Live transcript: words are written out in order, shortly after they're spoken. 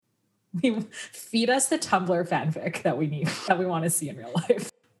Feed us the Tumblr fanfic that we need, that we want to see in real life.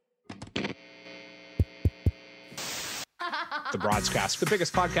 The Broadcast, the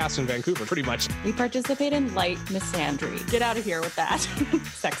biggest podcast in Vancouver, pretty much. We participate in light misandry. Get out of here with that.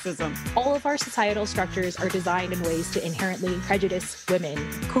 Sexism. All of our societal structures are designed in ways to inherently prejudice women.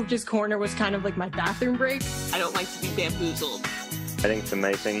 Coach's Corner was kind of like my bathroom break. I don't like to be bamboozled. I think it's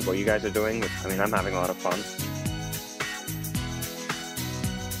amazing what you guys are doing. I'm having a lot of fun.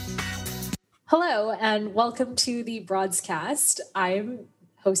 Hello, and welcome to the Broadcast. I'm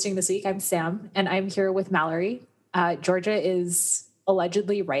hosting this week. I'm Sam, and I'm here with Mallory. Georgia is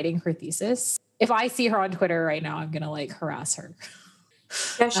allegedly writing her thesis. If I see her on Twitter right now, I'm going to harass her.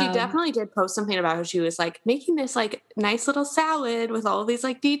 Yeah, she definitely did post something about how she was making this nice little salad with all of these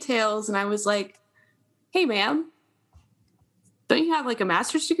details. And I was like, hey, ma'am, don't you have a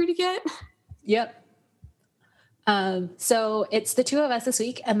master's degree to get? Yep. So it's the two of us this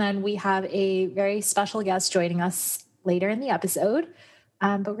week. And then we have a very special guest joining us later in the episode.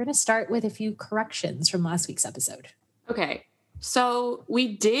 But we're going to start with a few corrections from last week's episode. Okay. So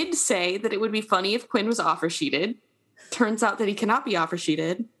we did say that it would be funny if Quinn was offer sheeted. Turns out that he cannot be offer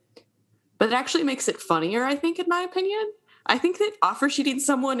sheeted. But it actually makes it funnier, I think, in my opinion. I think that offer sheeting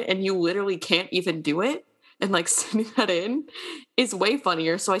someone and you literally can't even do it and sending that in is way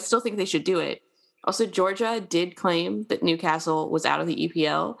funnier. So I still think they should do it. Also, Georgia did claim that Newcastle was out of the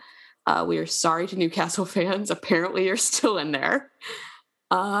EPL. We are sorry to Newcastle fans. Apparently, you're still in there.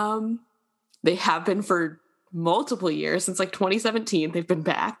 They have been for multiple years. Since 2017, they've been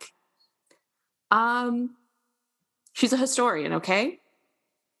back. She's a historian, okay?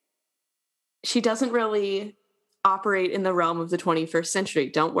 She doesn't really operate in the realm of the 21st century.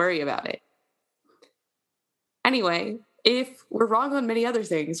 Don't worry about it. Anyway, if we're wrong on many other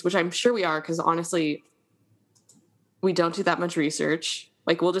things, which I'm sure we are, because honestly, we don't do that much research.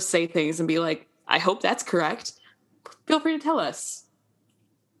 We'll just say things and be like, I hope that's correct. Feel free to tell us.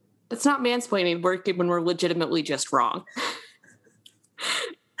 That's not mansplaining when we're legitimately just wrong.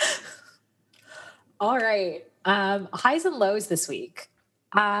 All right. Highs and lows this week.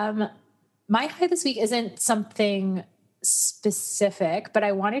 My high this week isn't something specific, but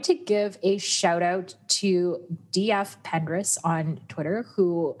I wanted to give a shout out to DF Pendris on Twitter,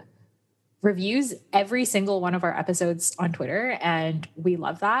 who reviews every single one of our episodes on Twitter, and we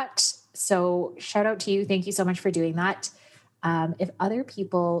love that. So shout out to you. Thank you so much for doing that. If other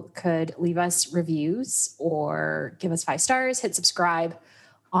people could leave us reviews or give us 5 stars, hit subscribe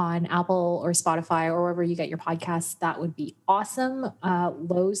on Apple or Spotify or wherever you get your podcasts, that would be awesome.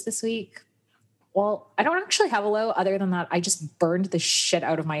 Lows this week. Well, I don't actually have a low other than that I just burned the shit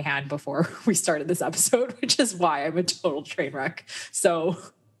out of my hand before we started this episode, which is why I'm a total train wreck. So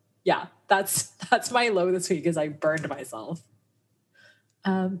yeah, that's my low this week, is I burned myself.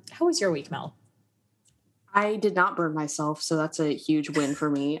 How was your week, Mel? I did not burn myself, so that's a huge win for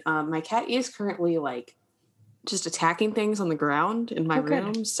me. My cat is currently just attacking things on the ground in my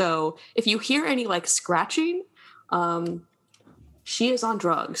room. Good. So if you hear any scratching, she is on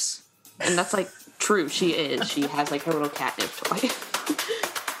drugs. And that's true. She is. She has her little catnip toy.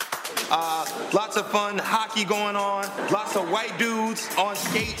 Lots of fun, hockey going on, lots of white dudes on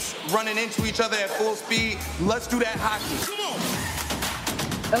skates running into each other at full speed. Let's do that hockey. Come on.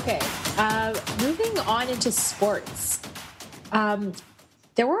 Okay, moving on into sports.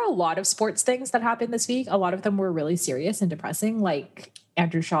 There were a lot of sports things that happened this week. A lot of them were really serious and depressing, like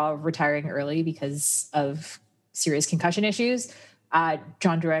Andrew Shaw retiring early because of serious concussion issues,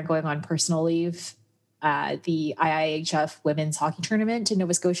 John Durant going on personal leave, the IIHF women's hockey tournament in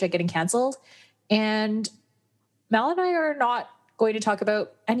Nova Scotia getting canceled. And Mel and I are not going to talk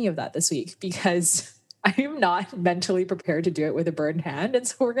about any of that this week because I am not mentally prepared to do it with a burned hand. And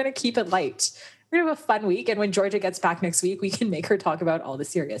so we're going to keep it light. We're going to have a fun week. And when Georgia gets back next week, we can make her talk about all the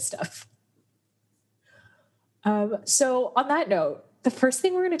serious stuff. So on that note, the first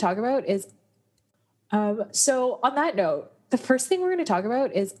thing we're going to talk about is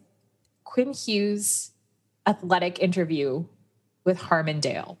Quinn Hughes' athletic interview with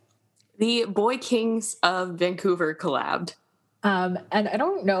Harmondale. The Boy Kings of Vancouver collabed. And I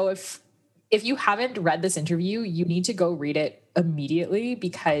don't know if you haven't read this interview, you need to go read it immediately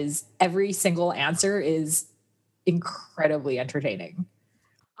because every single answer is incredibly entertaining.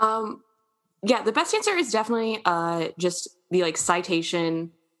 Yeah, the best answer is definitely just the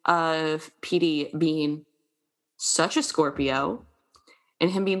citation of PD being such a Scorpio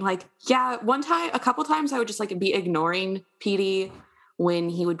and him being a couple times I would just be ignoring PD when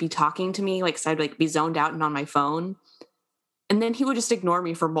he would be talking to me, so I'd be zoned out and on my phone. And then he would just ignore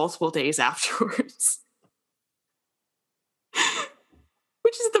me for multiple days afterwards.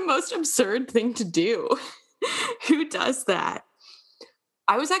 which is the most absurd thing to do. Who does that?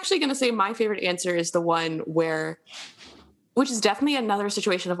 I was actually going to say my favorite answer is the one where, which is definitely another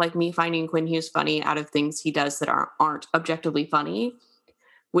situation of like me finding Quinn Hughes funny out of things he does that aren't objectively funny,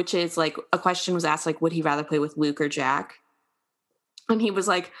 which is like a question was asked, like, would he rather play with Luke or Jack? And he was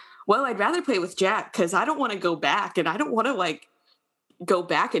like, well, I'd rather play with Jack because I don't want to go back, and I don't want to like go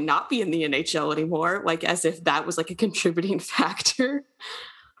back and not be in the NHL anymore, like as if that was like a contributing factor.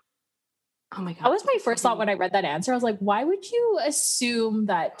 Oh my God. That was my first thought when I read that answer. I was like, why would you assume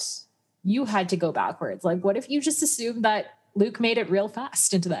that you had to go backwards? Like, what if you just assumed that Luke made it real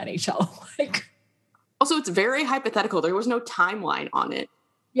fast into the NHL? Like, also, it's very hypothetical. There was no timeline on it.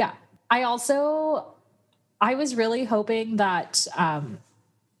 Yeah. I was really hoping that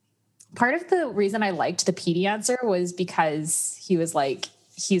part of the reason I liked the Petey answer was because he was like,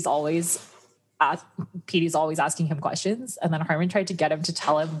 Petey's always asking him questions. And then Harmon tried to get him to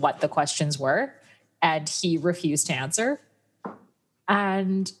tell him what the questions were, and he refused to answer.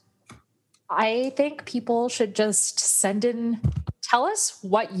 And I think people should just tell us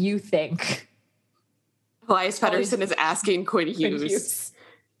what you think. Elias Pettersson is asking Quinn Hughes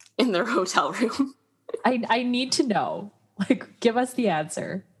in their hotel room. I need to know. Like, give us the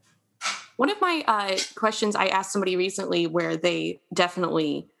answer. One of my questions I asked somebody recently where they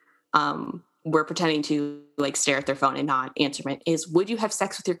definitely were pretending to like stare at their phone and not answer it is, would you have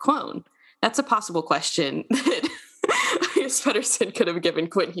sex with your clone? That's a possible question that Elias Pettersson could have given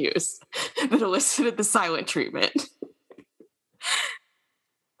Quinn Hughes that elicited the silent treatment.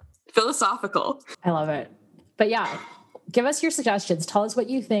 Philosophical. I love it. But yeah, give us your suggestions. Tell us what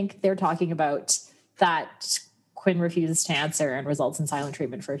you think they're talking about that Quinn refuses to answer and results in silent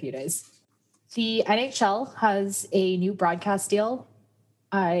treatment for a few days. The NHL has a new broadcast deal.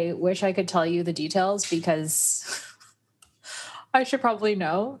 I wish I could tell you the details because I should probably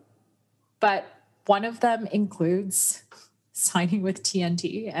know. But one of them includes signing with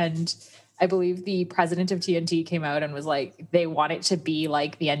TNT. And I believe the president of TNT came out and was like, they want it to be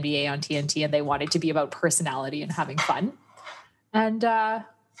like the NBA on TNT, and they want it to be about personality and having fun. And I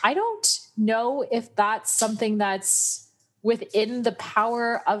don't know if that's something that's within the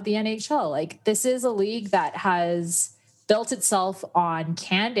power of the NHL. Like, this is a league that has built itself on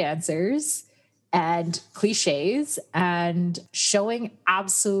canned answers and cliches and showing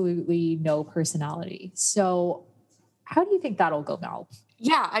absolutely no personality. So how do you think that'll go, Mel?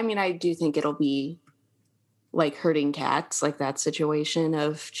 Yeah, I mean, I do think it'll be like herding cats, like that situation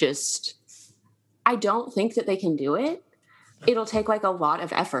of just, I don't think that they can do it. It'll take like a lot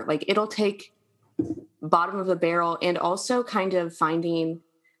of effort. Like, it'll take bottom of the barrel and also kind of finding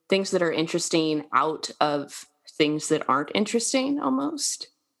things that are interesting out of things that aren't interesting almost.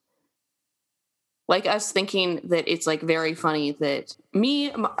 Like us thinking that it's like very funny that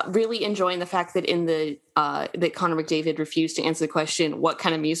me really enjoying the fact that in the that Connor McDavid refused to answer the question, what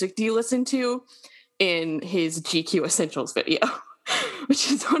kind of music do you listen to, in his GQ Essentials video,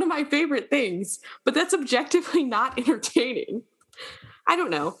 which is one of my favorite things, but that's objectively not entertaining. I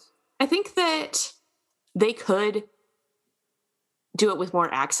don't know. I think that they could do it with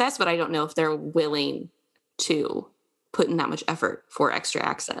more access, but I don't know if they're willing to put in that much effort for extra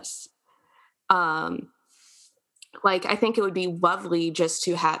access. Like, I think it would be lovely just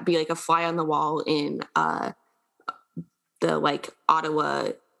to be like a fly on the wall in the like Ottawa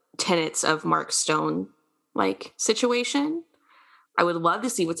tenets of Mark Stone like situation. I would love to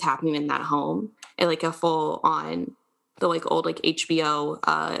see what's happening in that home, and like a full on the like old like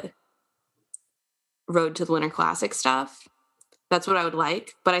HBO Road to the Winter Classic stuff. That's what I would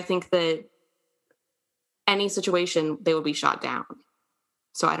like. But I think that any situation, they would be shot down.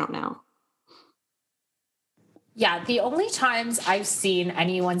 So I don't know. Yeah, the only times I've seen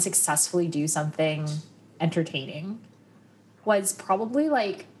anyone successfully do something entertaining was probably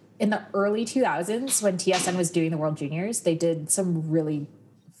like in the early 2000s when TSN was doing the World Juniors. They did some really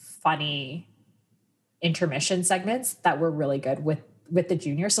funny intermission segments that were really good with the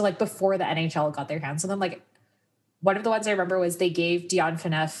juniors. So like before the NHL got their hands on them, like one of the ones I remember was they gave Dion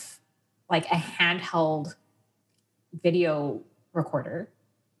Phaneuf like a handheld video recorder.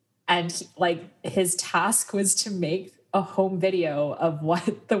 And his task was to make a home video of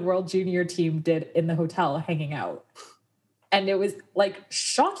what the World Junior team did in the hotel hanging out. And it was like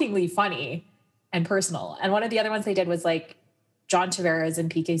shockingly funny and personal. And one of the other ones they did was like John Tavares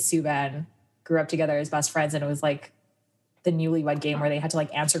and PK Subban grew up together as best friends. And it was like the newlywed game where they had to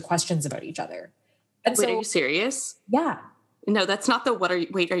like answer questions about each other. And Wait, are you serious? Yeah. No, that's not the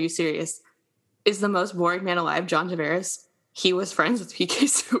are you serious? Is the most boring man alive John Tavares? He was friends with PK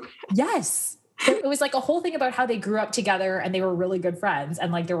Subban. Yes. It was like a whole thing about how they grew up together and they were really good friends.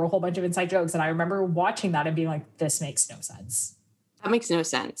 And like there were a whole bunch of inside jokes. And I remember watching that and being like, this makes no sense. That makes no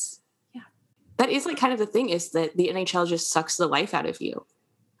sense. Yeah. That is like kind of the thing, is that the NHL just sucks the life out of you.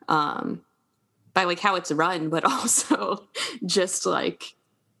 By like how it's run, but also just like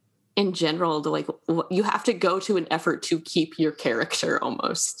in general, to like you have to go to an effort to keep your character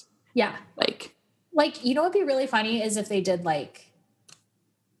almost. Yeah. Like, you know what'd be really funny is if they did like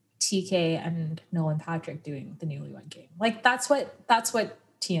TK and Nolan Patrick doing the newlywed game. Like that's what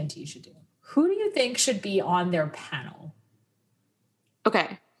TNT should do. Who do you think should be on their panel?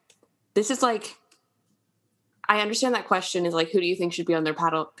 okay, this is like, I understand that question is like, who do you think should be on their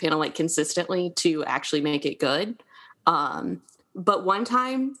panel like consistently to actually make it good? But one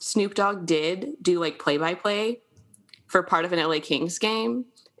time Snoop Dogg did do like play-by-play for part of an LA Kings game.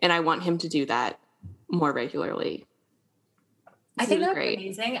 And I want him to do that more regularly. I think that's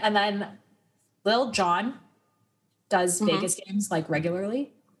amazing. And then Lil Jon does Vegas games like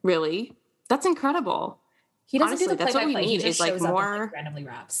regularly. Really? That's incredible. He doesn't Honestly, do the that's what we play-by-play. need, He just is like shows up and, more like, randomly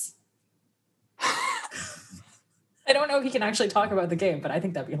raps. I don't know if he can actually talk about the game, but I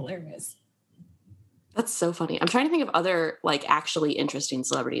think that'd be hilarious. That's so funny. I'm trying to think of other like actually interesting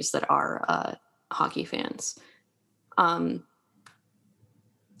celebrities that are hockey fans. I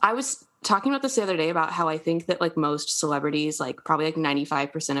was talking about this the other day about how I think that like most celebrities, like probably like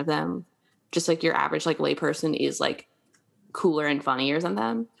 95% of them, just like your average like layperson, is like cooler and funnier than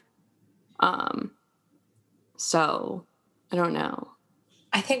them. So I don't know.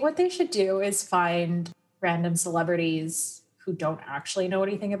 I think what they should do is find random celebrities who don't actually know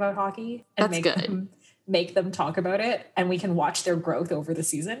anything about hockey and make them talk about it, and we can watch their growth over the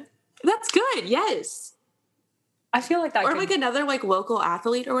season. That's good. Yes. I feel like that. Or like another like local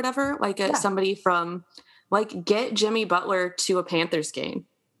athlete or whatever, like somebody from like, get Jimmy Butler to a Panthers game.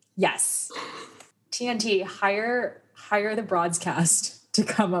 Yes. TNT, hire the broadcast to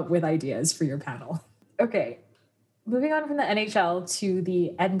come up with ideas for your panel. Okay. Moving on from the NHL to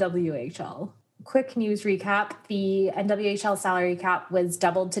the NWHL. Quick news recap. The NWHL salary cap was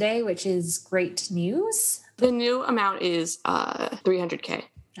doubled today, which is great news. The new amount is $300K.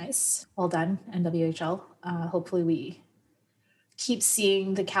 Nice. Well done, NWHL. Hopefully we keep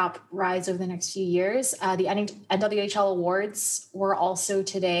seeing the cap rise over the next few years. The NWHL awards were also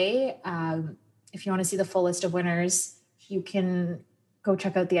today. If you want to see the full list of winners, you can go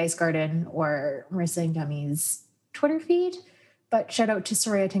check out the Ice Garden or Marissa and Gummy's Twitter feed. But shout out to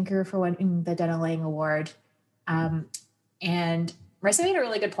Soraya Tinker for winning the Dena Lang Award. And Marissa made a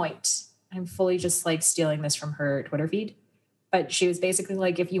really good point. I'm fully just like stealing this from her Twitter feed. But she was basically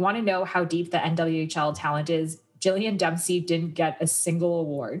like, if you want to know how deep the NWHL talent is, Jillian Dempsey didn't get a single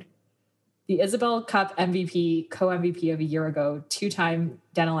award. The Isabel Cup MVP, co-MVP of a year ago, 2-time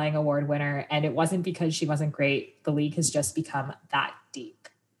Dena Lang Award winner, and it wasn't because she wasn't great. The league has just become that deep.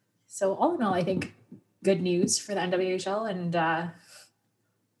 So all in all, I think good news for the NWHL, and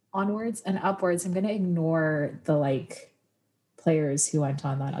onwards and upwards. I'm going to ignore the like players who went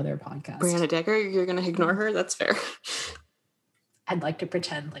on that other podcast. Brianna Decker, you're going to ignore her? That's fair. I'd like to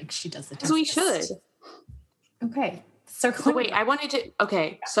pretend like she does the test. So we should. Okay. So wait, I wanted to.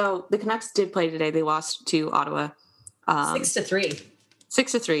 Okay, so the Canucks did play today. They lost to Ottawa. 6-3.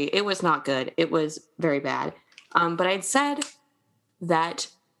 6-3. It was not good. It was very bad. But I'd said that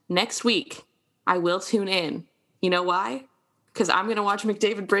next week I will tune in. You know why? Because I'm going to watch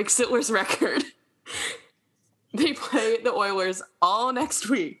McDavid break Sittler's record. They play the Oilers all next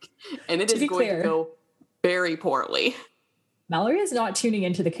week, and it is going to go very poorly. Mallory is not tuning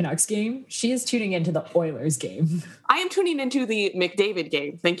into the Canucks game. She is tuning into the Oilers game. I am tuning into the McDavid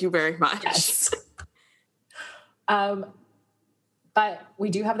game. Thank you very much. Yes. But we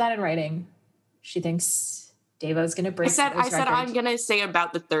do have that in writing. She thinks Davo's going to break. I said I'm going to say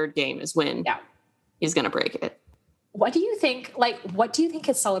about the third game is when he's going to break it. What do you think? What do you think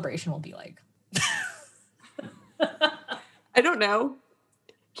his celebration will be like? I don't know.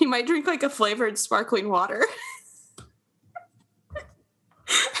 He might drink like a flavored sparkling water.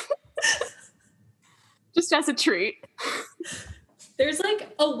 Just as a treat. There's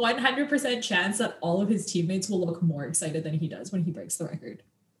like a 100% chance that all of his teammates will look more excited than he does when he breaks the record.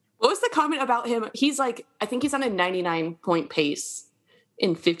 What was the comment about him? He's like, I think he's on a 99-point pace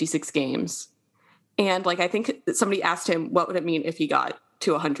in 56 games. And like, I think somebody asked him, what would it mean if he got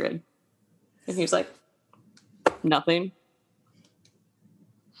to 100? And he was like, nothing.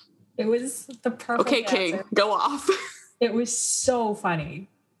 It was the perfect Okay, answer. King, go off. It was so funny.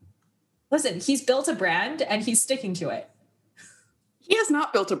 Listen, he's built a brand and he's sticking to it. He has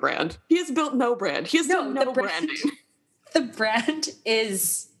not built a brand. He has built no brand. He has done no branding. The brand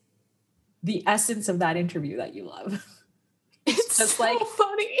is the essence of that interview that you love. It's just so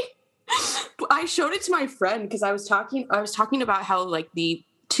funny. I showed it to my friend because I was talking about how like the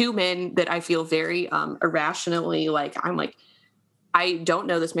two men that I feel very irrationally like, I'm like, I don't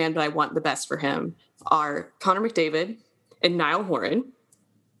know this man, but I want the best for him, are Connor McDavid and Niall Horan.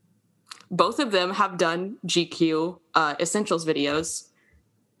 Both of them have done GQ Essentials videos.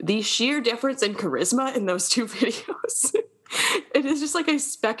 The sheer difference in charisma in those two videos, it is just like a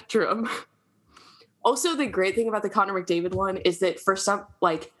spectrum. Also, the great thing about the Connor McDavid one is that for some,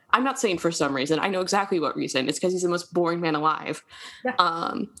 like, I'm not saying for some reason, I know exactly what reason. It's because he's the most boring man alive.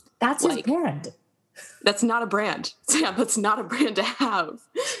 Yeah. That's his brand. That's not a brand. Sam, that's not a brand to have.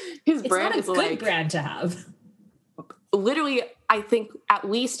 His brand is like... It's not a good brand to have. Literally, I think at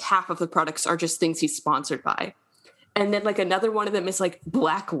least half of the products are just things he's sponsored by. And then like another one of them is like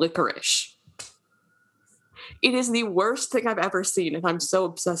black licorice. It is the worst thing I've ever seen, and I'm so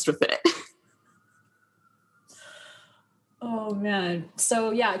obsessed with it. Oh man.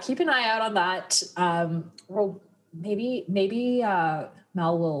 So yeah, keep an eye out on that. Well, maybe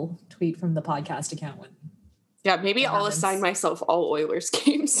Mel will tweet from the podcast account when. Yeah, maybe I'll assign myself all Oilers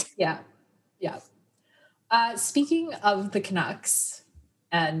games. Yeah. Yeah. Speaking of the Canucks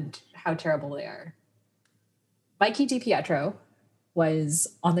and how terrible they are, Mikey DiPietro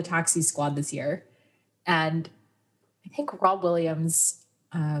was on the taxi squad this year. And I think Rob Williams,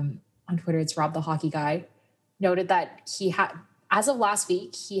 on Twitter, it's Rob the Hockey Guy, noted that he had, as of last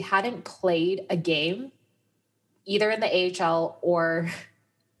week, he hadn't played a game either in the AHL or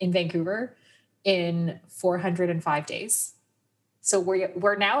in Vancouver in 405 days. So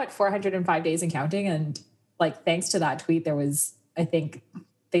we're now at 405 days and counting. And like, thanks to that tweet, there was, I think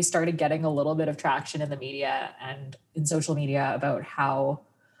they started getting a little bit of traction in the media and in social media about how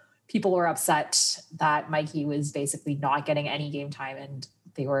people were upset that Mikey was basically not getting any game time and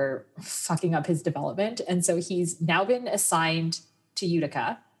they were fucking up his development. And so he's now been assigned to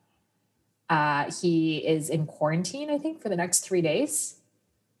Utica. He is in quarantine, I think, for the next 3 days.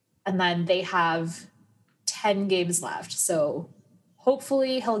 And then they have 10 games left. So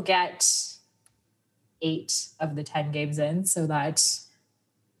hopefully he'll get 8 of the 10 games in so that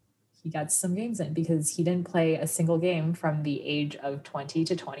he gets some games in, because he didn't play a single game from the age of 20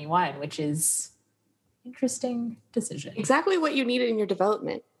 to 21, which is interesting decision. Exactly what you needed in your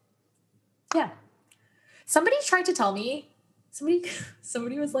development. Yeah. Somebody tried to tell me,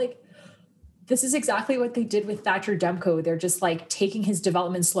 somebody was like, this is exactly what they did with Thatcher Demko. They're just like taking his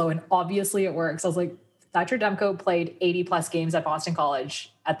development slow, and obviously it works. I was like, Thatcher Demko played 80 plus games at Boston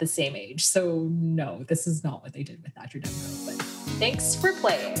College at the same age. So no, this is not what they did with Thatcher Demko, but thanks for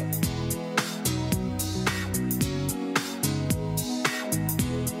playing.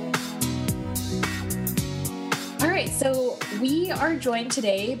 All right, so we are joined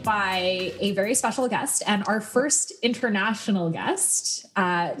today by a very special guest and our first international guest,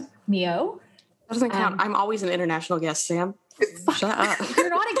 Mio. That doesn't count. I'm always an international guest, Sam. Shut up. You're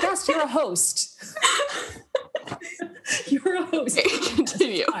not a guest, you're a host. You're a host.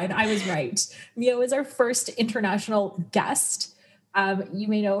 Continue. Fine, I was right. Mio is our first international guest. You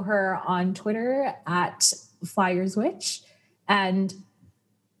may know her on Twitter at FlyersWitch. And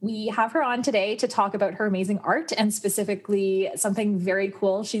we have her on today to talk about her amazing art and specifically something very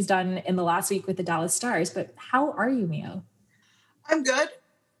cool she's done in the last week with the Dallas Stars. But how are you, Mio? I'm good.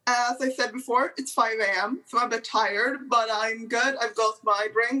 As I said before, it's 5 a.m., so I'm a bit tired, but I'm good. I've got my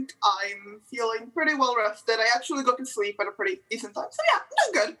drink. I'm feeling pretty well rested. I actually got to sleep at a pretty decent time. So yeah,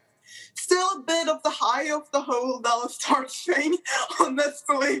 I'm doing good. Still a bit of the high of the whole Dallas Stars thing,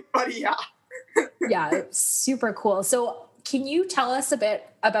 honestly, but yeah. Yeah, super cool. So can you tell us a bit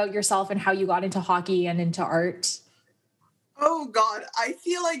about yourself and how you got into hockey and into art? Oh, God. I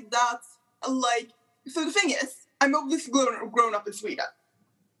feel like that's like... So the thing is, I'm obviously grown up in Sweden,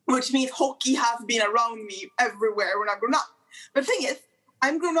 which means hockey has been around me everywhere when I've grown up. But the thing is,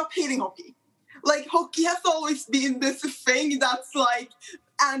 I'm grown up hating hockey. Like, hockey has always been this thing that's, like,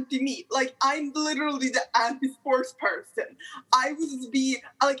 anti-me. Like, I'm literally the anti-sports person. I would be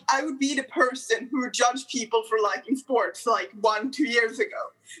the person who would judge people for liking sports, like, 1-2 years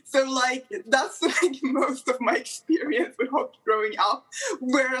ago. So, like, that's, like, most of my experience with hockey growing up.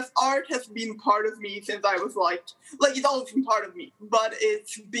 Whereas art has been part of me since I was, like, it's always been part of me. But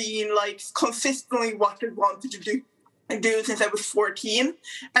it's been, like, consistently what I wanted to do since I was 14.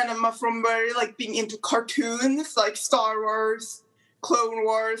 And I'm from very, like, being into cartoons, like Star Wars, Clone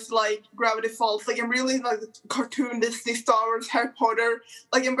Wars, like Gravity Falls. Like, I'm really like cartoon Disney, Star Wars, Harry Potter.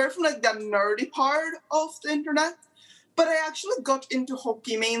 Like, I'm very from like that nerdy part of the internet. But I actually got into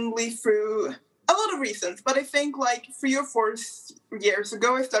hockey mainly through a lot of reasons, but I think like 3 or 4 years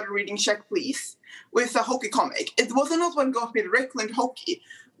ago, I started reading Check Please with a hockey comic. It wasn't not what got me directly into hockey,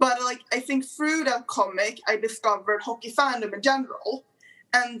 but like I think through that comic, I discovered hockey fandom in general.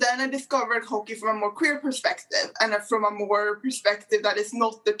 And then I discovered hockey from a more queer perspective, and from a more perspective that is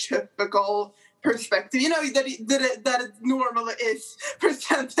not the typical perspective, that it normally is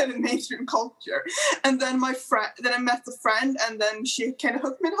presented in mainstream culture. And then I met a friend, and then she kind of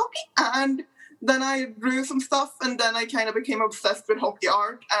hooked me in hockey, and then I drew some stuff, and then I kind of became obsessed with hockey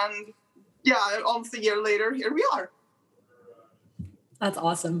art, and yeah, almost a year later, here we are. That's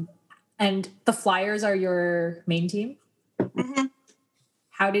awesome. And the Flyers are your main team? Mm-hmm.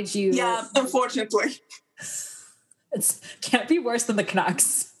 How did you... Yeah, unfortunately. It can't be worse than the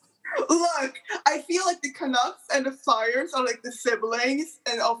Canucks. Look, I feel like the Canucks and the Flyers are like the siblings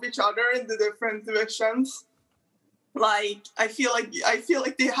and of each other in the different divisions. Like, I feel like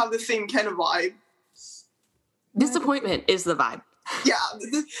they have the same kind of vibe. Disappointment is the vibe. Yeah,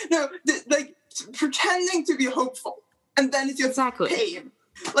 like pretending to be hopeful, and then it's just pain.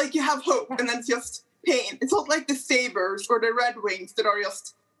 Like you have hope, and then it's just pain. It's not like the Sabres or the Red Wings that are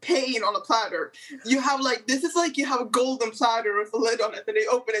just pain on a platter. You have like, this is like you have a golden platter with a lid on it, and they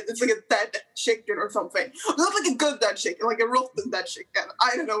open it, it's like a dead chicken or something. Not like a good dead chicken, like a rotten dead chicken.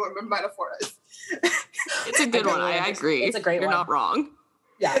 I don't know what my metaphor is. It's a good one. I agree. It's a great one. You're not wrong.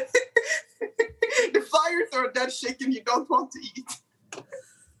 Yeah. The Flyers are a dead chicken you don't want to eat.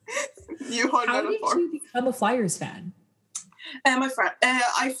 How did you become a Flyers fan? My friend,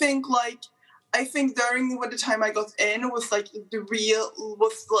 I think during the time I got in was during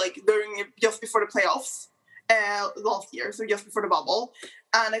just before the playoffs last year, so just before the bubble,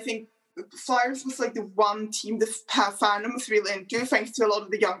 and I think Flyers was like the one team the fandom was really into, thanks to a lot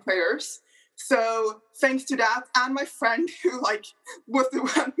of the young players. So thanks to that, and my friend who was the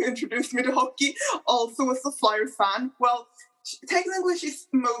one who introduced me to hockey also was a Flyers fan. Well, technically she's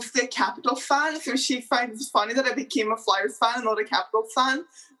mostly a Capitals fan, so she finds it funny that I became a Flyers fan and not a Capitals fan.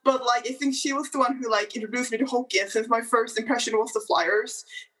 But I think she was the one who introduced me to hockey, and since my first impression was the Flyers,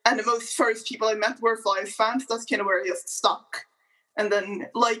 and the most first people I met were Flyers fans, that's kind of where I just stuck. And then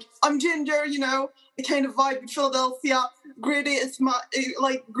I'm ginger, I kind of vibe with Philadelphia. Gritty is my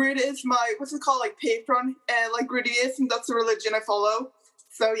what's it called, patron, Gritty is, and that's a religion I follow.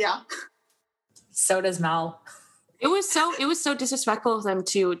 So yeah. So does Mal. It was so disrespectful of them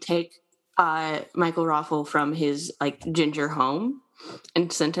to take Michael Raffle from his ginger home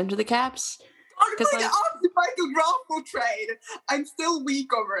and sent him to the Caps. Because the Michael Raffle trade, I'm still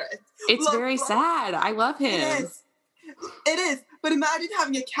weak over it. It's very sad. I love him. It is. But imagine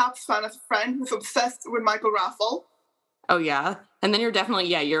having a Caps fan as a friend who's obsessed with Michael Raffle. Oh yeah, and then you're definitely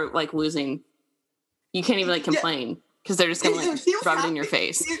you're losing. You can't even complain because they're just gonna rub it in your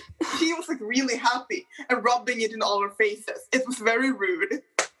face. She was really happy and rubbing it in all our faces. It was very rude.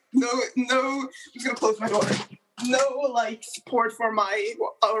 No. I'm just gonna close my door. No support for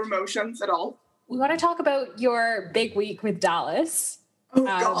our emotions at all. We want to talk about your big week with Dallas. Oh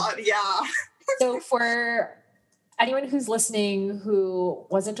God, yeah. So for anyone who's listening who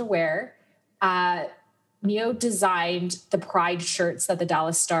wasn't aware, Neo designed the Pride shirts that the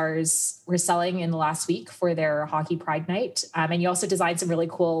Dallas Stars were selling in the last week for their Hockey Pride Night. And you also designed some really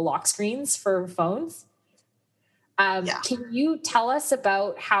cool lock screens for phones. Can you tell us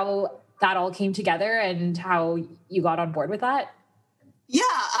about how that all came together and how you got on board with that? Yeah,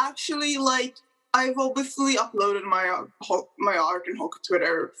 actually, I've obviously uploaded my art and Hockey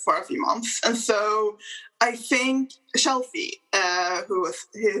Twitter for a few months, and so I think Shelfie, who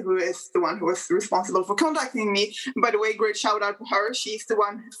is the one who was responsible for contacting me. And by the way, great shout out to her. She's the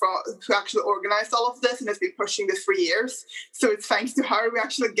one who actually organized all of this and has been pushing this for years. So it's thanks to her we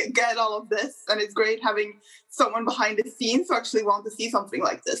actually get all of this, and it's great having someone behind the scenes who actually want to see something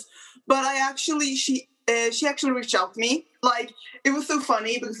like this. But she actually reached out to me. It was so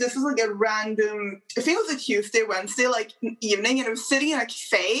funny because this was a random, I think it was a Tuesday, Wednesday, evening, and I was sitting in a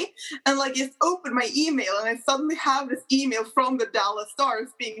cafe, and it opened my email, and I suddenly have this email from the Dallas Stars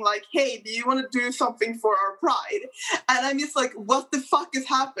being hey, do you want to do something for our Pride? And I'm just what the fuck is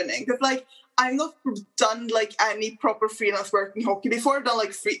happening? Because I've not done any proper freelance work in hockey before. I've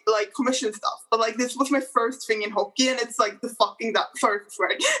done free commission stuff, but this was my first thing in hockey, and it's the fucking sorry for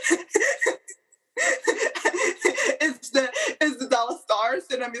swearing. it's the Dallas Stars,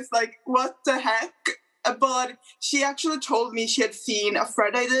 and I'm just what the heck? But she actually told me she had seen a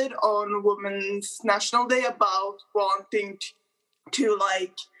thread I did on Women's National Day about wanting to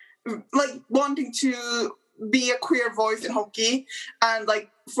wanting to be a queer voice in hockey, and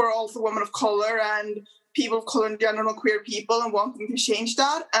for also women of color, and people of color in general, queer people, and wanting to change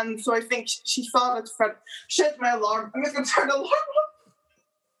that. And so I think she thought that Fred, shit, my alarm. I'm just going to turn the alarm off.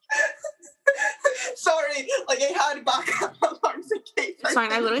 Sorry, like I had backup alarms in case. It's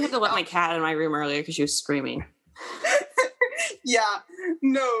fine. I literally had to let my cat in my room earlier because she was screaming. Yeah,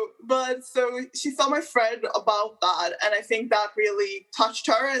 no, but so she saw my friend about that, and I think that really touched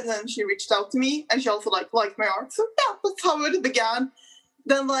her, and then she reached out to me, and she also liked my art. So yeah, that's how it began.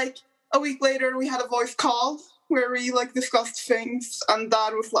 Then like a week later, we had a voice call where we like discussed things, and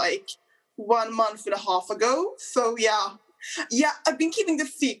that was like 1 month and a half ago. So yeah, I've been keeping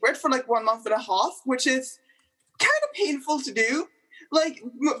this secret for like 1 month and a half, which is kind of painful to do. Like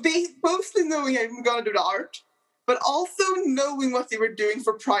mostly knowing I'm gonna do the art, but also knowing what they were doing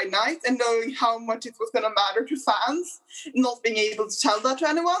for Pride Night and knowing how much it was going to matter to fans, not being able to tell that to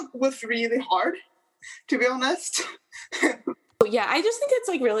anyone was really hard, to be honest. Yeah, I just think it's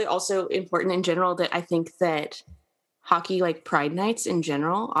like really also important in general that I think that hockey, like Pride Nights in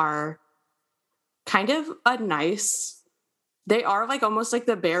general, are kind of they are like almost like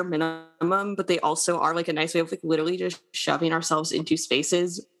the bare minimum, but they also are like a nice way of like literally just shoving ourselves into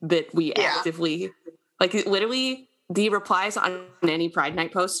spaces that we actively... Like, literally, the replies on any Pride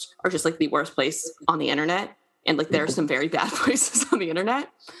Night post are just, like, the worst place on the internet. And, like, there are some very bad places on the internet.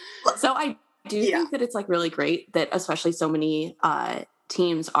 So I do think that it's, like, really great that especially so many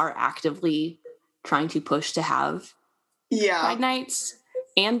teams are actively trying to push to have Pride Nights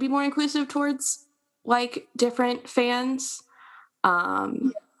and be more inclusive towards, like, different fans. Yeah.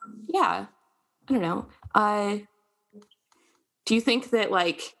 I don't know. Do you think that,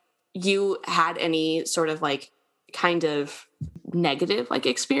 like... you had any sort of like kind of negative like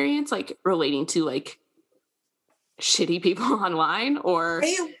experience like relating to like shitty people online, or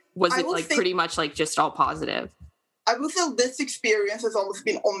was it like pretty much like just all positive? I will say this experience has almost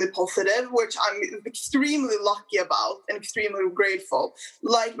been only positive, which I'm extremely lucky about and extremely grateful.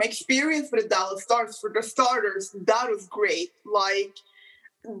 Like my experience with the Dallas Stars, for the starters, that was great. Like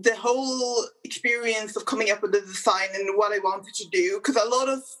the whole experience of coming up with the design and what I wanted to do, because a lot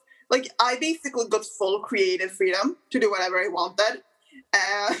of like, I basically got full creative freedom to do whatever I wanted.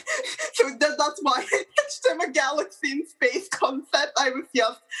 So that's why HTML a galaxy in space concept. I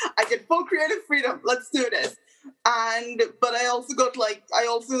get full creative freedom. Let's do this. But I also got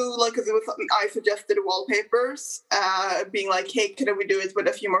because it was something I suggested wallpapers, being like, hey, can we do it with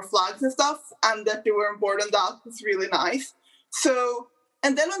a few more flags and stuff? And that they were on board, and that was really nice. So...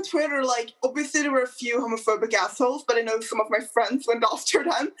 And then on Twitter, like, obviously there were a few homophobic assholes, but I know some of my friends went after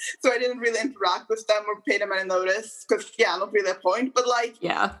them, so I didn't really interact with them or pay them any notice, because, not really a point. But, like,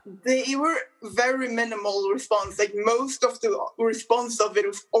 they were very minimal response. Like, most of the response of it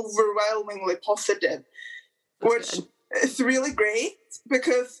was overwhelmingly positive, which is really great,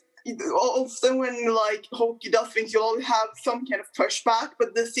 because also when, like, hockey does things, you always have some kind of pushback,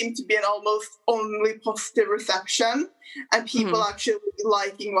 but this seemed to be an almost only positive reception, and people actually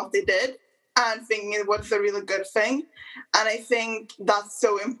liking what they did and thinking it was a really good thing. And I think that's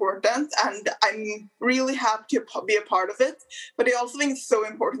so important, and I'm really happy to be a part of it. But I also think it's so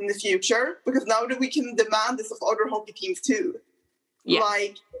important in the future, because now that we can demand this of other hockey teams too. Yeah.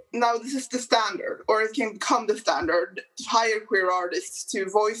 Like, now this is the standard, or it can become the standard, to hire queer artists, to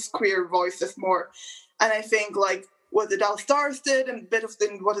voice queer voices more. And I think, like, what the Dallas Stars did, and a bit of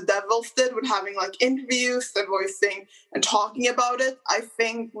what the Devils did with having, like, interviews and voicing and talking about it, I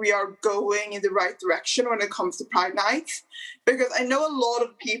think we are going in the right direction when it comes to Pride Nights. Because I know a lot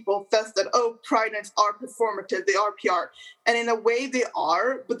of people says that, Pride Nights are performative, they are PR. And in a way they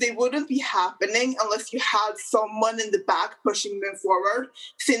are, but they wouldn't be happening unless you had someone in the back pushing them forward,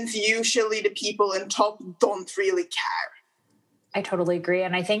 since usually the people in top don't really care. I totally agree.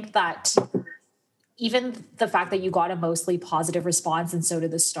 And I think that even the fact that you got a mostly positive response, and so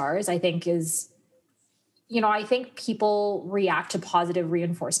did the Stars, I think is, I think people react to positive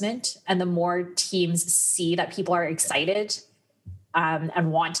reinforcement. And the more teams see that people are excited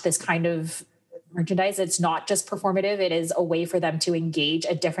and want this kind of merchandise, it's not just performative. It is a way for them to engage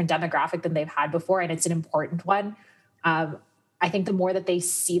a different demographic than they've had before. And it's an important one. I think the more that they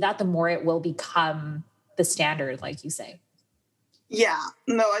see that, the more it will become the standard, like you say. Yeah,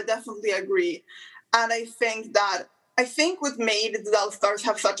 no, I definitely agree. And I think what made the Dallas Stars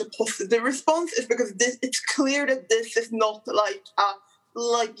have such a positive response is because it's clear that this is not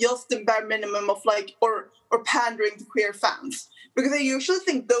like just the bare minimum of like or pandering to queer fans. Because I usually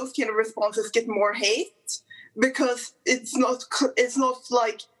think those kind of responses get more hate, because it's not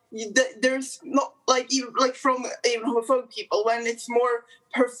like there's not like even from homophobic people. When it's more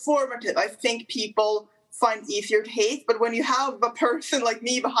performative, I think people find easier to hate. But when you have a person like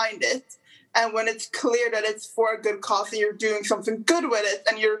me behind it, and when it's clear that it's for a good cause and you're doing something good with it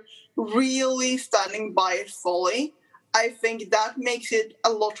and you're really standing by it fully, I think that makes it a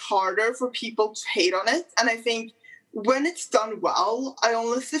lot harder for people to hate on it. And I think when it's done well, I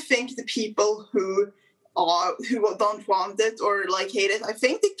honestly think the people who don't want it or like hate it, I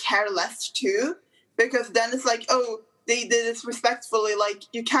think they care less too, because then it's like, oh, they did this respectfully. Like,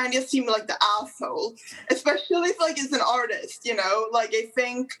 you kind of seem like the asshole, especially if like it's an artist, you know. Like, I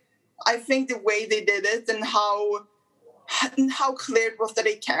think the way they did it and how clear it was that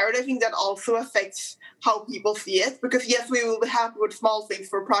they cared, I think that also affects how people see it. Because yes, we will be happy with small things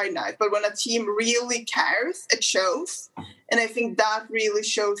for Pride Night, but when a team really cares, it shows. And I think that really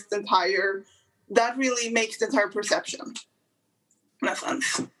shows that really makes the entire perception. In a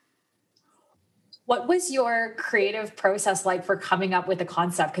sense. What was your creative process like for coming up with the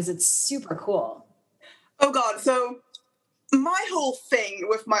concept? Because it's super cool. Oh God, so my whole thing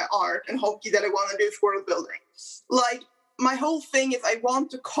with my art and hockey that I want to do is world building. Like, my whole thing is I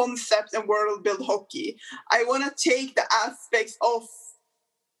want to concept and world build hockey. I want to take the aspects of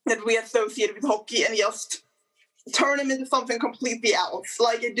that we associate with hockey and just turn them into something completely else.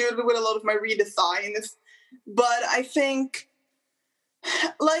 Like, I do it with a lot of my redesigns. But I think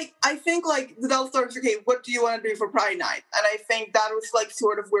the Dallas Stars, okay, what do you want to do for Pride Night? And I think that was like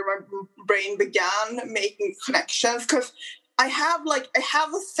sort of where my brain began making connections, because I have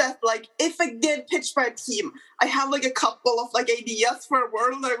a set, like, if I get pitched by a team, I have like a couple of like ideas for a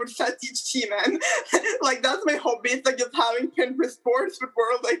world that I would set each team in. Like, that's my hobby. It's like just having Pinterest boards with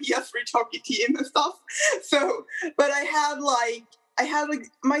world ideas for each hockey team and stuff. But I had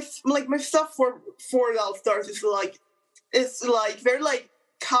my stuff for Dallas Stars is like very like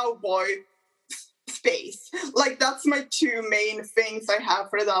cowboy space. Like, that's my two main things I have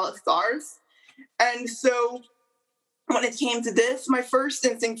for the Dallas Stars. And so when it came to this, my first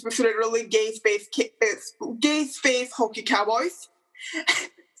instinct was literally gay space hockey Cowboys.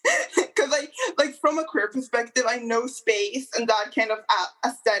 Because like from a queer perspective, I know space and that kind of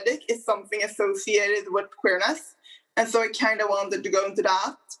aesthetic is something associated with queerness. And so I kind of wanted to go into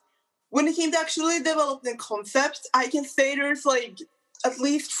that. When it came to actually developing concepts, I can say there's like at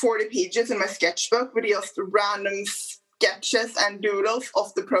least 40 pages in my sketchbook with just random sketches and doodles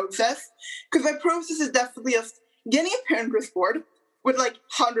of the process. Because my process is definitely just getting a Pinterest board with like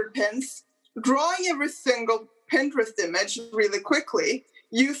 100 pins, drawing every single Pinterest image really quickly,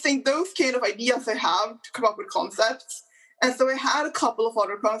 using those kind of ideas I have to come up with concepts. And so I had a couple of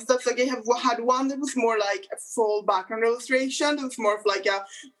other concepts. Like, I had one that was more like a full background illustration. It was more of like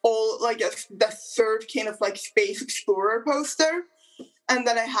the third kind of like space explorer poster. And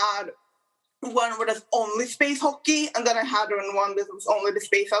then I had one where there's only space hockey, and then I had one that was only the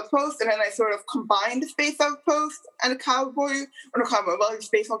space outpost, and then I sort of combined the space outpost and the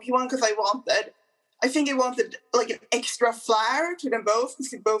space hockey one, because I wanted like an extra flair to them both, because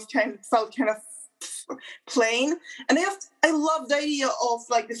they both kind of felt kind of plain. And I love the idea of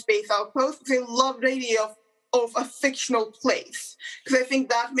like the space outpost, because I love the idea of a fictional place, because I think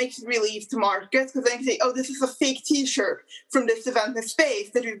that makes it really easy to market, because I can say, oh, this is a fake t-shirt from this event in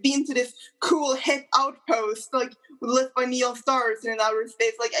space, that we've been to this cool hip outpost like lit by neon stars in outer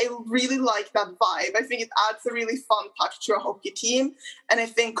space. Like, I really like that vibe. I think it adds a really fun touch to a hockey team, and I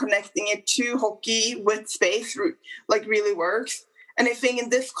think connecting it to hockey with space like really works. And I think in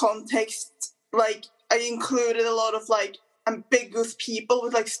this context, like, I included a lot of like ambiguous people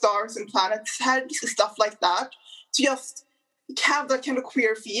with like stars and planets heads and stuff like that, to just have that kind of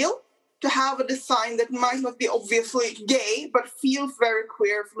queer feel, to have a design that might not be obviously gay but feels very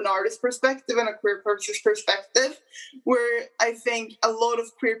queer from an artist's perspective and a queer person's perspective, where I think a lot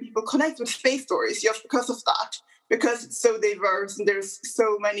of queer people connect with space stories just because of that, because it's so diverse and there's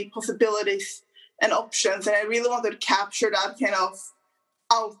so many possibilities and options. And I really wanted to capture that kind of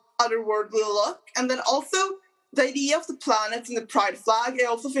otherworldly look. And then also the idea of the planets and the pride flag, I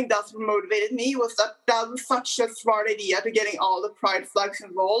also think that's what motivated me, was that was such a smart idea, to getting all the pride flags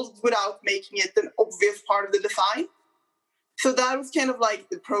involved without making it an obvious part of the design. So that was kind of like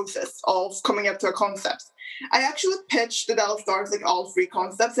the process of coming up to a concept. I actually pitched the Dallas Stars like all 3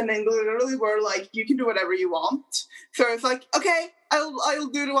 concepts, and they literally were like, you can do whatever you want. So it's like, okay, I'll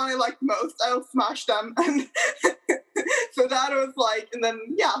do the one I like most. I'll smash them. And so that was like, and then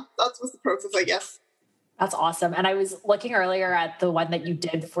yeah, that was the process, I guess. That's awesome. And I was looking earlier at the one that you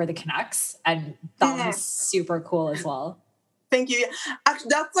did for the Canucks, and that was super cool as well. Thank you. Actually,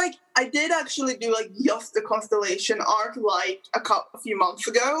 that's like, I did actually do like just the constellation art like a few months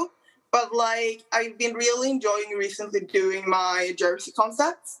ago, but like I've been really enjoying recently doing my jersey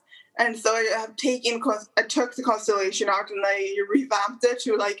concepts. And so I took the constellation art and I revamped it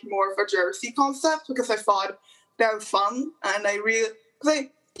to like more of a jersey concept because I thought that was fun. And the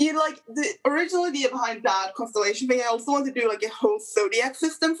original idea behind that constellation thing, I also wanted to do like a whole zodiac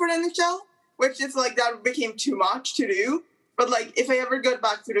system for the NHL, which is like that became too much to do. But like if I ever get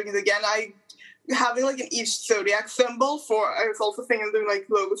back to doing it again, having like an each zodiac symbol I was also thinking of doing like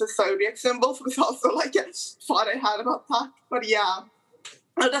logos of zodiac symbols was also like a thought I had about that. But yeah.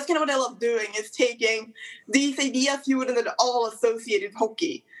 That's kind of what I love doing, is taking these ideas you wouldn't at all associate with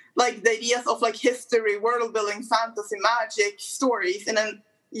hockey. Like the ideas of like history, world building, fantasy, magic, stories, and then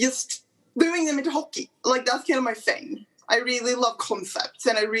just doing them into hockey. Like that's kind of my thing. I really love concepts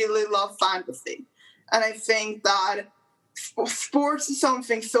and I really love fantasy. And I think that sports is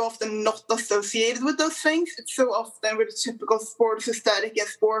something so often not associated with those things. It's so often with the typical sports aesthetic and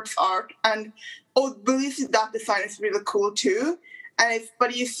sports art. And obviously that design is really cool too.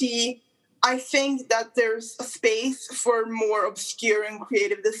 But you see, I think that there's a space for more obscure and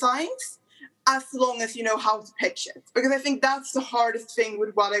creative designs as long as you know how to pitch it. Because I think that's the hardest thing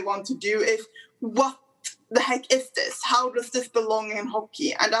with what I want to do is what the heck is this? How does this belong in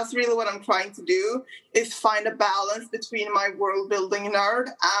hockey? And that's really what I'm trying to do, is find a balance between my world building nerd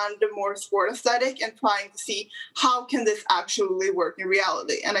and the more sport aesthetic and trying to see how can this actually work in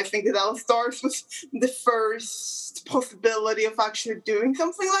reality. And I think that Dallas Stars was the first possibility of actually doing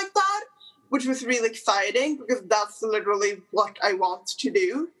something like that, which was really exciting because that's literally what I want to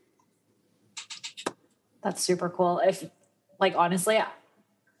do. That's super cool. If like honestly,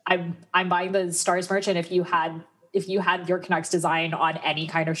 I'm buying the Stars merch, and if you had your Canucks design on any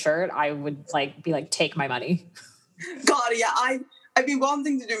kind of shirt, I would be like, take my money. God, yeah, I've been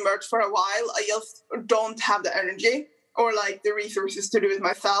wanting to do merch for a while. I just don't have the energy or like the resources to do it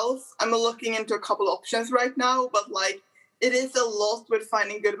myself. I'm looking into a couple options right now, but like it is a lot with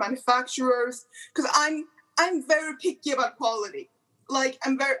finding good manufacturers because I'm very picky about quality. Like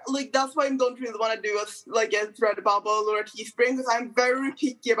I'm very that's why I don't really want to do a Redbubble or a Teespring, because I'm very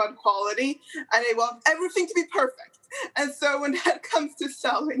picky about quality and I want everything to be perfect. And so when that comes to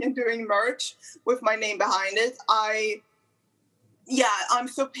selling and doing merch with my name behind it, I'm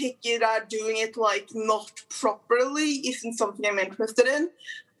so picky that doing it like not properly isn't something I'm interested in.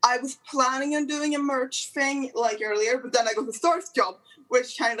 I was planning on doing a merch thing like earlier, but then I got the Stars job,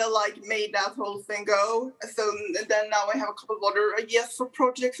 which kind of like made that whole thing go. So then now I have a couple of other ideas for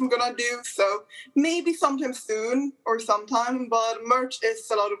projects I'm gonna do. So maybe sometime soon or sometime, but merch is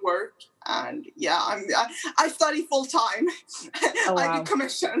a lot of work. And yeah, I study full time. Oh, wow. I get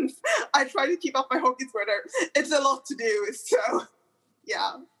commissions. I try to keep up my hockey Twitter. It's a lot to do. So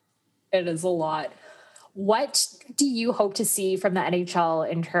yeah. It is a lot. What do you hope to see from the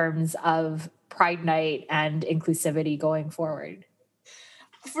NHL in terms of Pride Night and inclusivity going forward?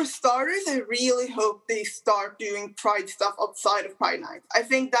 For starters, I really hope they start doing Pride stuff outside of Pride Night. I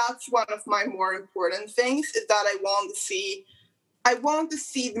think that's one of my more important things, is that I want to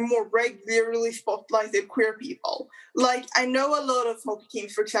see more regularly spotlighted queer people. Like, I know a lot of hockey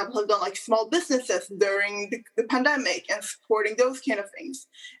teams, for example, have done like small businesses during the pandemic and supporting those kind of things.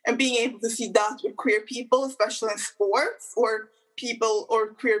 And being able to see that with queer people, especially in sports, or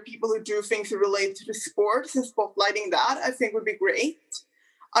queer people who do things related to sports and spotlighting that, I think would be great.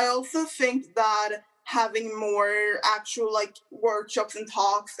 I also think that having more actual like workshops and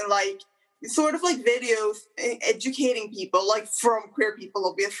talks and like sort of like videos educating people, like from queer people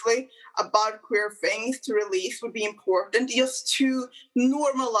obviously, about queer things to release would be important, just to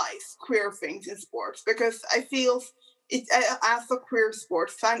normalize queer things in sports, because I feel it, as a queer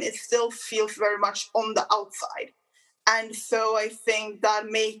sports fan, it still feels very much on the outside. And so I think that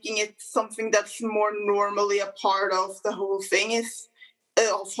making it something that's more normally a part of the whole thing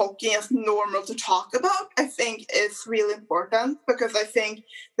of hockey as normal to talk about, I think is really important, because I think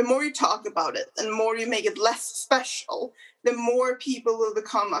the more you talk about it and the more you make it less special, the more people will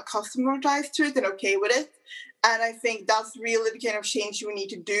become accustomed to it and okay with it. And I think that's really the kind of change we need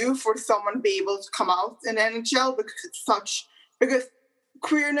to do for someone to be able to come out in NHL, because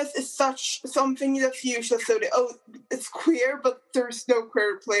queerness is such something that's usually it's queer, but there's no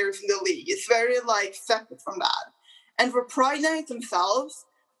queer players in the league. It's very like separate from that. And for Pride Night themselves,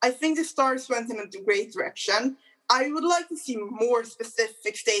 I think the Stars went in a great direction. I would like to see more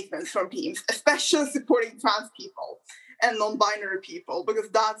specific statements from teams, especially supporting trans people and non-binary people, because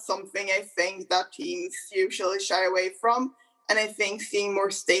that's something I think that teams usually shy away from. And I think seeing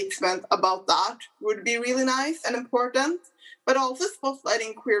more statements about that would be really nice and important. But also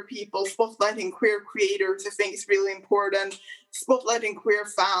spotlighting queer people, spotlighting queer creators, I think is really important. Spotlighting queer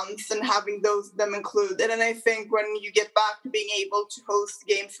fans and having them included. And I think when you get back to being able to host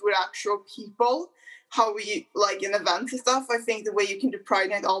games with actual people, how we like in events and stuff, I think the way you can do Pride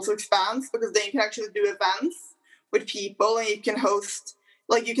Night also expands, because then you can actually do events with people, and you can host,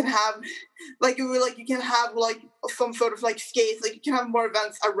 like you can have some sort of like skates, like you can have more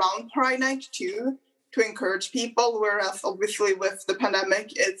events around Pride Night too, to encourage people, whereas obviously with the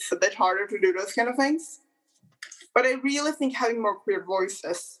pandemic it's a bit harder to do those kind of things. But I really think having more queer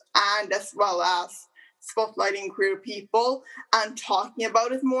voices, and as well as spotlighting queer people and talking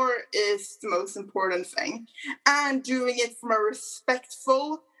about it more, is the most important thing. And doing it from a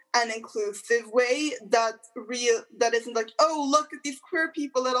respectful and inclusive way that isn't like, oh, look at these queer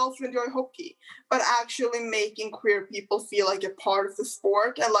people that also enjoy hockey, but actually making queer people feel like a part of the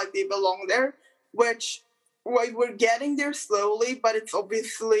sport and like they belong there, which we're getting there slowly, but it's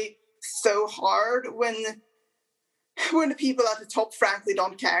obviously so hard when the people at the top frankly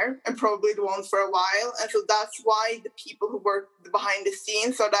don't care, and probably the ones for a while. And so that's why the people who work behind the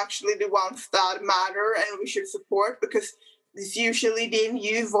scenes are actually the ones that matter and we should support, because it's usually the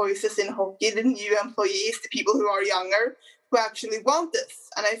new voices in hockey, the new employees, the people who are younger, who actually want this.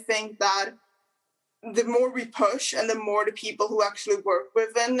 And I think that the more we push and the more the people who actually work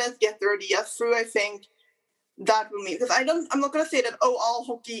within it get their ideas through, I think that will mean, because I'm not going to say that, oh, all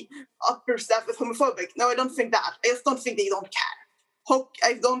hockey upper staff is homophobic. No, I don't think that. I just don't think they don't care.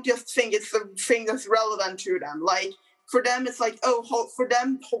 I don't just think it's the thing that's relevant to them. Like, for them, it's like, oh, for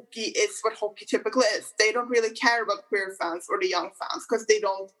them, hockey is what hockey typically is. They don't really care about queer fans or the young fans because they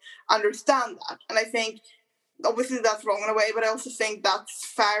don't understand that. And I think, obviously, that's wrong in a way, but I also think that's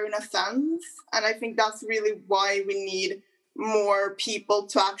fair in a sense. And I think that's really why we need more people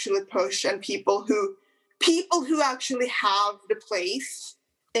to actually push, and people who actually have the place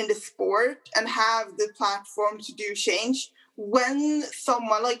in the sport and have the platform to do change. When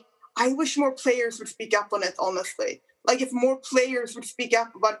someone, like, I wish more players would speak up on it, honestly. Like, if more players would speak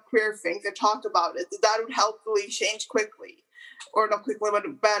up about queer things and talk about it, that would help the league change quickly. Or not quickly,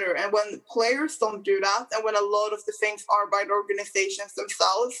 but better. And when players don't do that, and when a lot of the things are by the organizations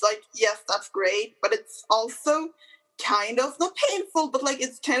themselves, like, yes, that's great, but it's also kind of, not painful, but like,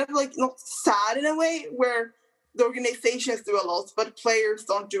 it's kind of like not sad in a way, where the organizations do a lot, but players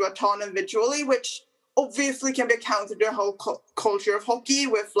don't do a ton individually, which obviously can be accounted to the whole culture of hockey,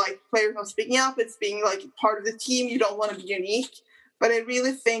 with like players not speaking up. It's being like part of the team. You don't want to be unique. But I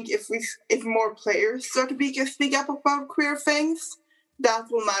really think if more players start to speak up about queer things, that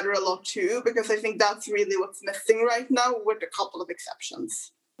will matter a lot too, because I think that's really what's missing right now, with a couple of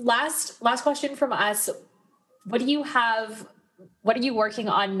exceptions. Last question from us. What are you working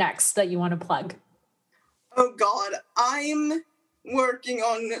on next that you want to plug? Oh God, I'm working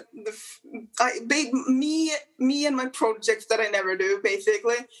on me and my projects that I never do,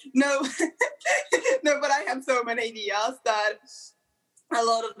 basically. No, no, but I have so many ideas that a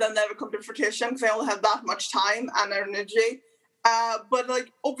lot of them never come to fruition because I only have that much time and energy. But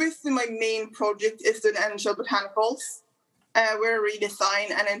like, obviously my main project is the NHL Botanicals, where I redesign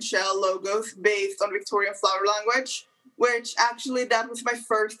NHL logos based on Victorian flower language, which actually that was my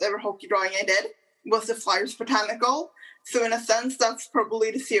first ever hockey drawing I did, was the Flyers Botanical. So in a sense, that's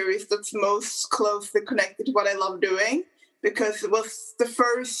probably the series that's most closely connected to what I love doing, because it was the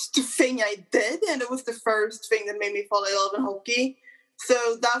first thing I did, and it was the first thing that made me fall in love with hockey.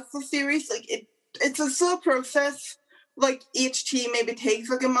 So that's the series. Like, it's a slow process. Like, each team maybe takes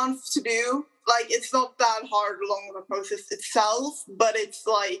like a month to do. Like, it's not that hard long of a process itself, but it's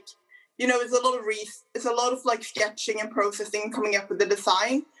like, you know, it's a lot of like sketching and processing, coming up with the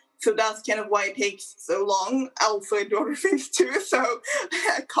design. So that's kind of why it takes so long. Also, I do other things too, so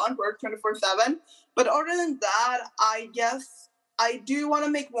I can't work 24/7. But other than that, I guess I do want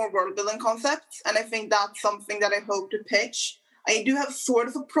to make more world building concepts, and I think that's something that I hope to pitch. I do have sort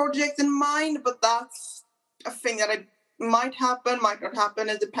of a project in mind, but that's a thing that might happen, might not happen.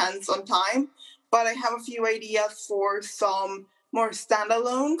 It depends on time. But I have a few ideas for some more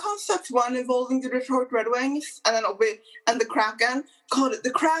standalone concepts. One involving the Detroit Red Wings, and then the Kraken. God,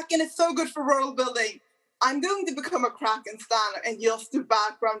 the Kraken is so good for world building. I'm going to become a Kraken stan and just do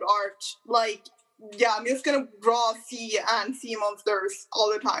background art. Like, yeah, I'm just gonna draw sea monsters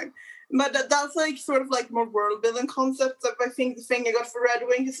all the time. But that's like sort of like more world building concepts. I think the thing I got for Red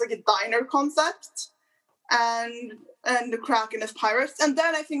Wing is like a diner concept, and the Kraken is pirates. And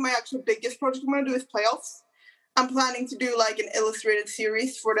then I think my actual biggest project I'm gonna do is playoffs. I'm planning to do like an illustrated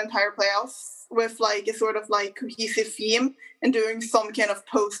series for the entire playoffs with like a sort of like cohesive theme, and doing some kind of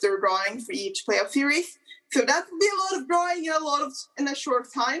poster drawing for each playoff series. So that will be a lot of drawing and in a short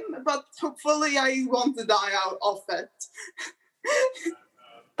time, but hopefully I won't die out of it.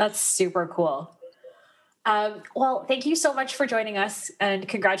 That's super cool. Well, thank you so much for joining us, and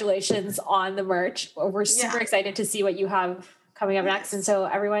congratulations on the merch. We're super excited to see what you have coming up next. And so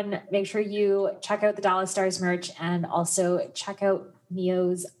everyone, make sure you check out the Dallas Stars merch and also check out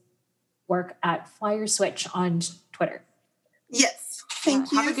Neo's work at Flyer Switch on Twitter. Yes.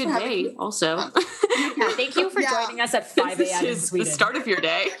 Thank you. Have a good day also. Thank you for joining us at 5 a.m. in Sweden. The start of your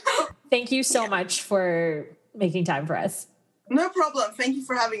day. Thank you so much for making time for us. No problem. Thank you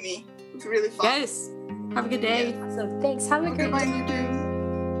for having me. It was really fun. Yes. Have a good day. So thanks. Have a great Goodbye, day. you too.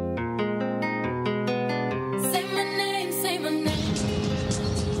 Say my name, say my name.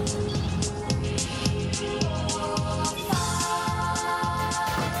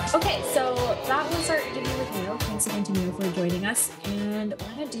 Okay, so that was our interview with Neo. Thanks again to Neo for joining us. And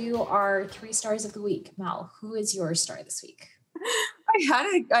we're going to do our 3 stars of the week. Mal, who is your star this week?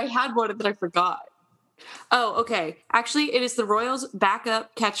 I had one that I forgot. Oh, okay. Actually, it is the Royals'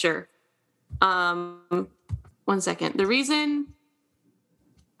 backup catcher. 1 second. The reason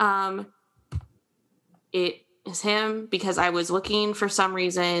it is him because I was looking for some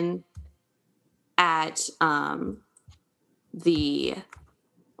reason at the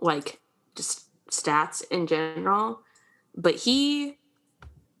just stats in general, but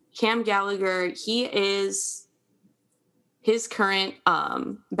Cam Gallagher, his current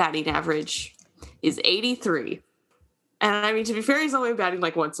batting average is 83. And I mean, to be fair, he's only batting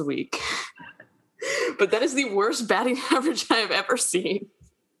like once a week. But that is the worst batting average I have ever seen.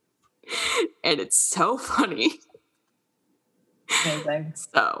 And it's so funny. Amazing.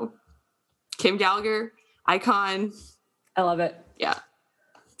 So, Kim Gallagher, icon. I love it. Yeah.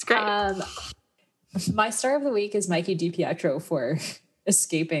 It's great. My star of the week is Mikey DiPietro for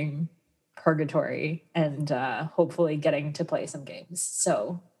escaping purgatory and hopefully getting to play some games.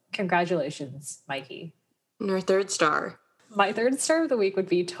 So, congratulations, Mikey. And your third star. My third star of the week would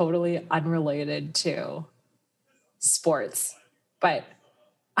be totally unrelated to sports, but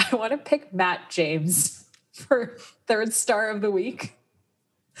I want to pick Matt James for third star of the week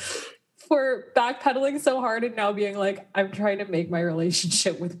for backpedaling so hard and now being like, I'm trying to make my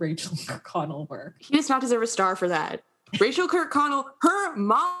relationship with Rachel Kirkconnell work. He does not deserve a star for that. Rachel Kirkconnell, her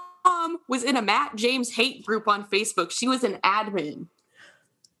mom was in a Matt James hate group on Facebook. She was an admin.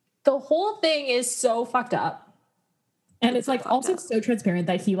 The whole thing is so fucked up. And it's like also so transparent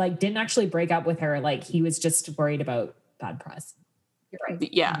that he like didn't actually break up with her. Like he was just worried about bad press. You're right.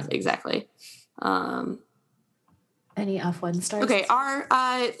 Yeah, exactly. Any F1 stars? Okay, our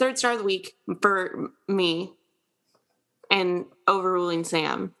third star of the week for me and overruling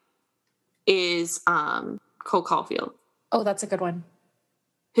Sam is Cole Caulfield. Oh, that's a good one.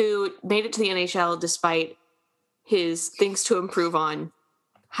 Who made it to the NHL despite his things to improve on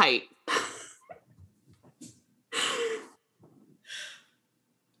height.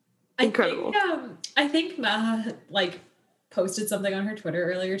 Incredible. I think Ma posted something on her Twitter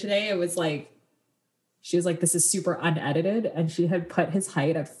earlier today. It was like, she was like, this is super unedited. And she had put his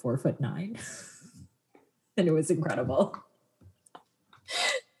height at 4'9". And it was incredible.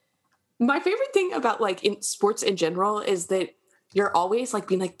 My favorite thing about in sports in general is that you're always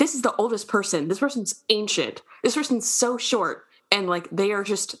being like, this is the oldest person. This person's ancient. This person's so short. And they are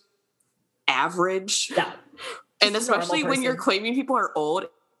just average. Yeah. And especially when you're claiming people are old,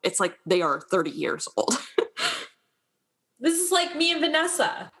 it's like they are 30 years old. This is like me and Vanessa.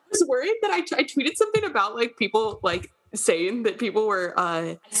 I was worried that I tweeted something about people saying that people were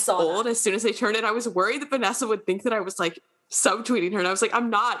old as soon as they turned it. I was worried that Vanessa would think that I was subtweeting her. And I was like,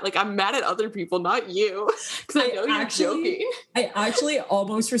 I'm not. I'm mad at other people, not you. Because I know you're joking. I actually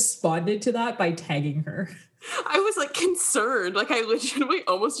almost responded to that by tagging her. I was concerned. I legitimately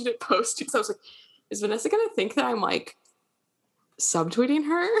almost didn't post because I was like, is Vanessa going to think that I'm subtweeting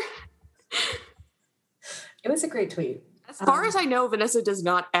her? It was a great tweet. As far as I know, Vanessa does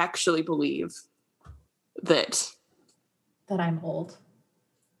not actually believe that I'm old.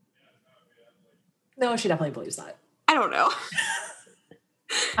 No, she definitely believes that. I don't know.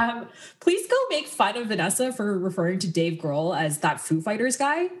 Please go make fun of Vanessa for referring to Dave Grohl as that Foo Fighters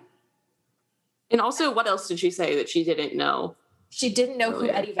guy. And also, what else did she say that she didn't know? She didn't know who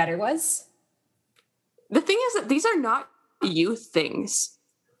Eddie Vedder was. The thing is that these are not youth things.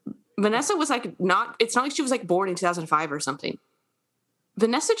 Vanessa was not, it's not like she was born in 2005 or something.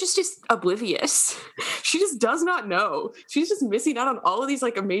 Vanessa just is oblivious. She just does not know. She's just missing out on all of these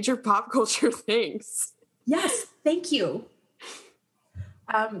major pop culture things. Yes, thank you.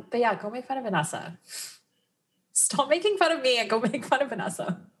 But yeah, go make fun of Vanessa. Stop making fun of me and go make fun of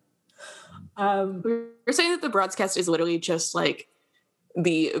Vanessa. You're saying that the broadcast is literally just like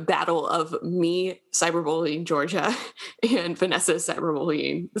the battle of me cyberbullying Georgia and Vanessa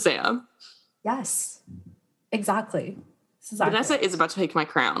cyberbullying Sam. Yes, exactly. Vanessa is about to take my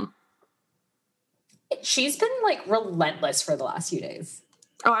crown. She's been like relentless for the last few days.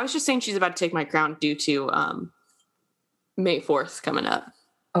 Oh, I was just saying she's about to take my crown due to May 4th coming up.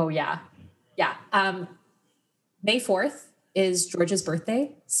 Oh, yeah. Yeah. May 4th is Georgia's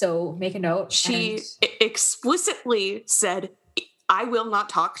birthday, so make a note. She explicitly said, I will not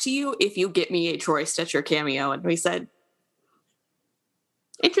talk to you if you get me a Troy Stetcher cameo. And we said,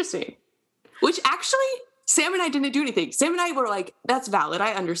 interesting. Which actually, Sam and I didn't do anything. Sam and I were like, that's valid.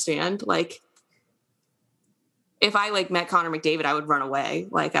 I understand. Like, if I like met Connor McDavid, I would run away.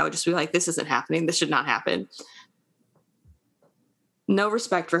 Like, I would just be like, this isn't happening. This should not happen. No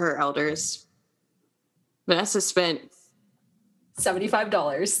respect for her elders. Vanessa spent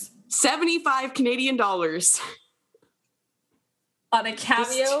 $75. 75 Canadian dollars on a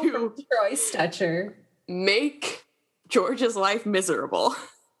cameo from Troy Stetcher. Make Georgia's life miserable.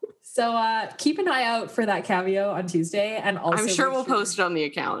 So keep an eye out for that cameo on Tuesday. And also I'm sure we'll post it on the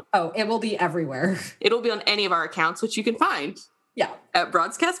account. Oh, it will be everywhere. It'll be on any of our accounts, which you can find. Yeah. At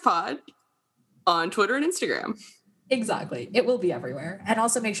Broadcast Pod on Twitter and Instagram. Exactly. It will be everywhere. And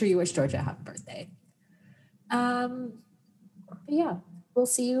also make sure you wish Georgia a happy birthday. But yeah, we'll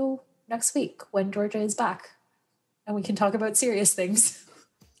see you next week when Georgia is back. And we can talk about serious things.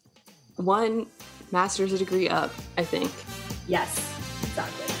 One master's degree up, I think. Yes,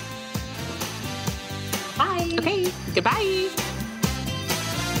 exactly. Bye. Okay, goodbye.